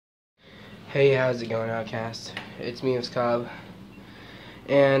Hey, how's it going, Outcast? It's me, Cobb,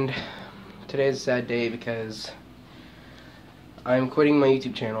 and today's a sad day because I'm quitting my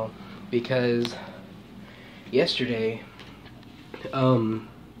YouTube channel because yesterday,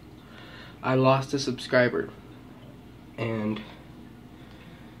 I lost a subscriber, and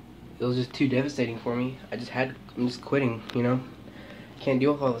it was just too devastating for me. I'm just quitting, you know? Can't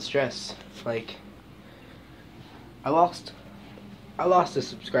deal with all the stress. Like, I lost a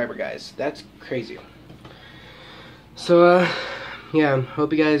subscriber, guys. That's crazy. So, yeah,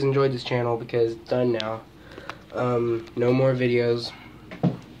 hope you guys enjoyed this channel because it's done now. No more videos.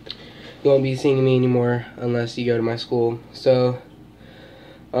 You won't be seeing me anymore unless you go to my school. So,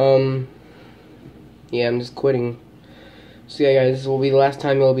 yeah, I'm just quitting. So yeah, guys, this will be the last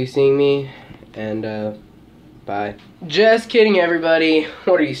time you'll be seeing me, and, bye. Just kidding, everybody.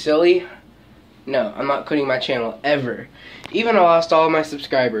 What are you, silly? No, I'm not quitting my channel, ever. Even I lost all of my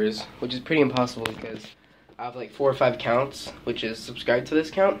subscribers, which is pretty impossible because I have like 4 or 5 accounts, which is subscribed to this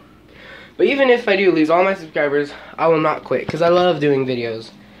account. But even if I do lose all my subscribers, I will not quit, because I love doing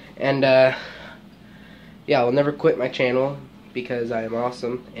videos. And, yeah, I'll never quit my channel, because I am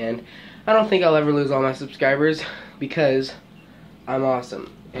awesome. And I don't think I'll ever lose all my subscribers, because I'm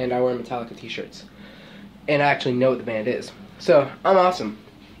awesome. And I wear Metallica t-shirts. And I actually know what the band is. So, I'm awesome.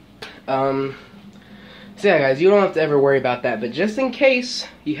 So yeah, guys, you don't have to ever worry about that, but just in case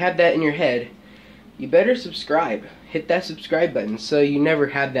you have that in your head, you better subscribe. Hit that subscribe button so you never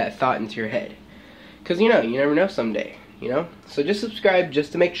have that thought into your head. Because, you know, you never know someday, you know? So just subscribe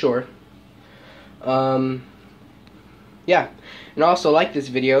just to make sure. Yeah. And also like this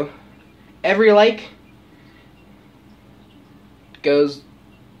video. Every like goes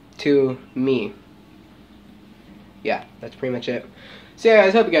to me. Yeah, that's pretty much it. So yeah,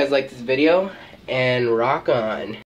 guys, hope you guys liked this video, and rock on.